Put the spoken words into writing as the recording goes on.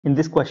In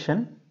this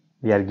question,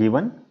 we are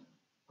given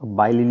a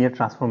bilinear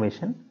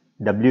transformation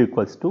W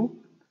equals to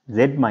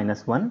Z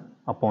minus 1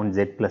 upon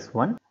Z plus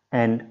 1,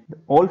 and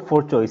all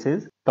four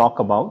choices talk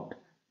about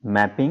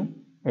mapping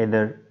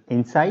either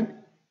inside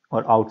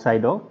or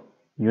outside of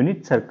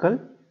unit circle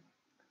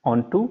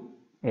onto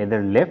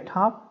either left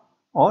half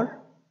or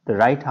the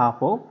right half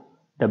of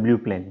W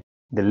plane.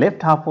 The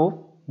left half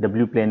of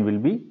W plane will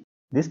be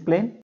this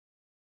plane,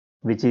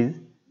 which is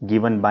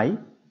given by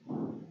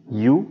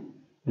u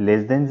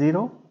less than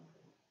 0,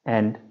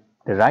 and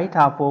the right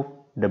half of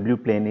W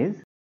plane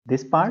is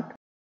this part,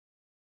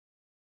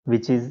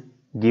 which is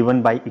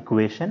given by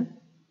equation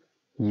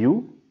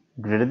u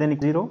greater than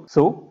 0.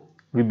 So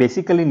we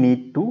basically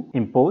need to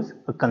impose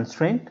a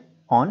constraint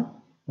on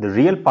the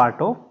real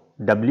part of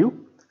W.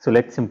 So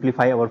let's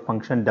simplify our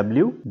function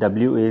W.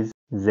 W is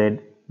Z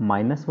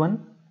minus 1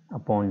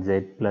 upon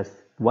Z plus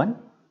 1,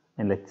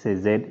 and let's say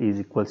Z is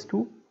equals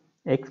to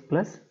x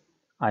plus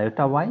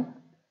iota y.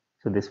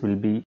 So this will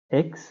be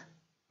x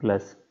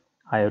plus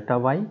iota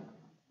y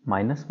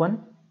minus 1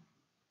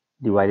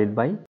 divided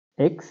by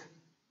x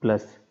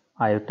plus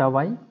iota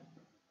y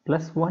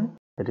plus 1,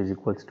 that is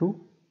equals to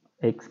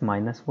x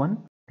minus 1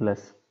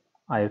 plus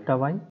iota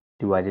y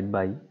divided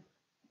by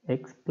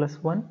x plus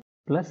 1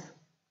 plus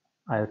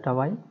iota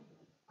y.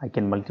 I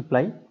can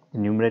multiply the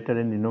numerator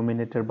and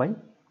denominator by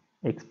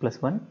x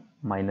plus 1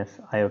 minus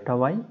iota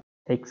y,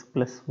 x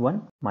plus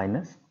 1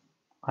 minus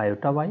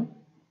iota y,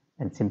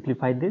 and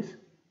simplify this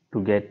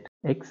to get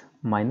x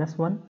minus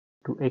 1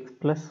 to x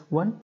plus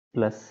 1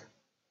 plus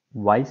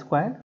y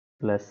square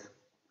plus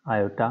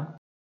iota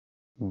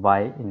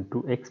y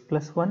into x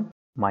plus 1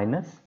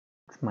 minus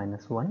x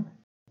minus 1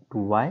 to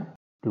y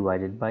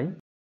divided by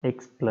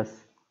x plus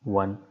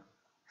 1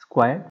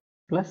 squared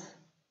plus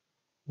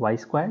y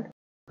squared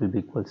will be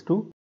equals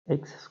to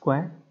x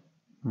squared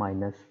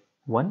minus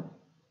 1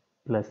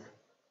 plus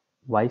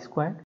y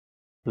squared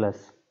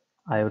plus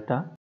iota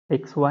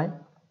xy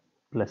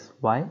plus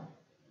y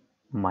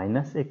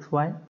minus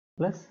xy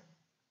plus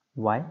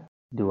y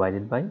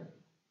divided by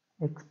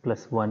x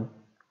plus 1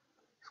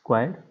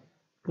 squared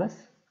plus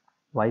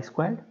y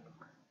squared.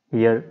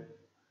 Here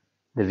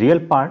the real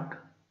part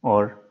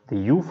or the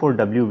u for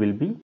W will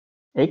be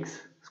x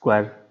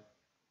square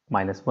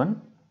minus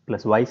 1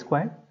 plus y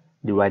squared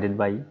divided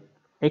by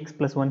x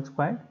plus 1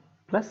 squared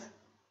plus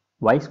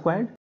y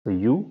squared. So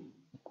u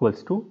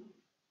equals to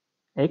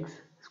x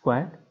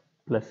squared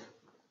plus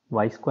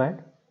y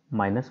squared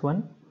minus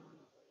 1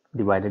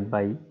 divided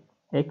by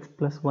x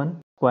plus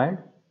 1 squared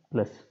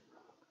plus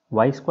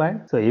y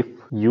squared. So if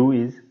u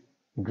is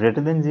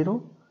greater than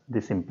 0,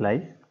 this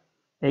implies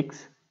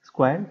x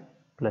squared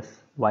plus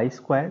y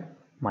squared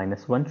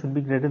minus 1 should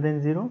be greater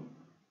than 0,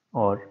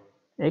 or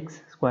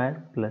x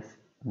squared plus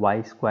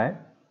y squared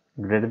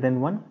greater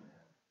than 1.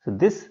 So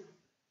this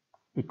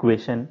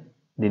equation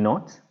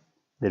denotes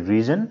the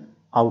region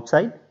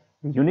outside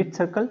the unit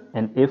circle,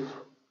 and if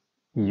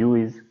u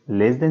is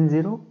less than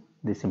 0,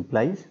 this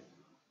implies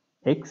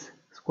x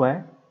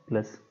squared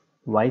plus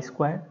y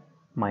squared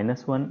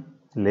minus 1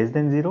 less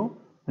than 0,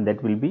 and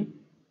that will be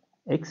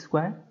x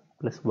squared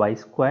plus y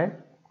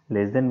squared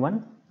less than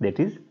 1, that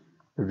is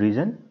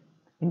region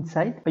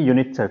inside a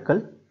unit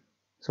circle.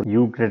 So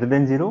u greater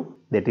than 0,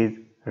 that is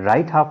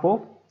right half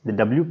of the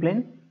W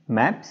plane,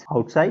 maps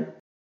outside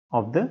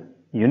of the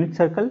unit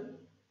circle,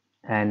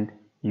 and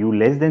u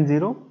less than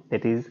 0,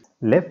 that is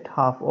left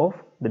half of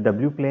the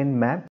W plane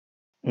map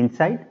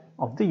inside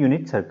of the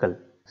unit circle.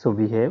 So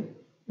we have,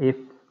 if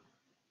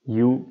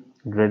u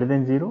greater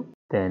than 0,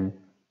 then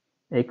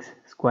x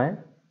squared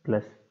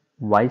plus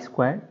y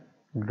squared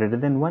greater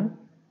than 1,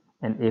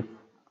 and if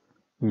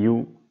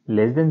u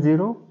less than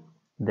 0,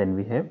 then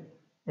we have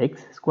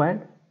x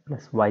squared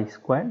plus y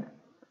squared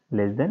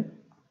less than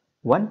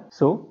 1.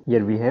 So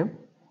here we have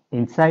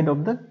inside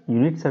of the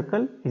unit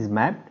circle is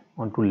mapped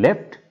onto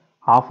left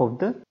half of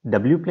the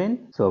W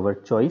plane. So our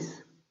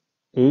choice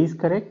A is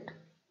correct,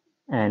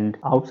 and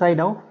outside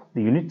of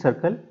the unit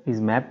circle is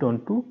mapped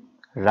onto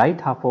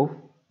right half of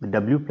the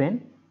W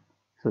plane.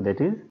 So that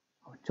is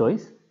our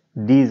choice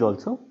D is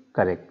also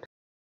correct.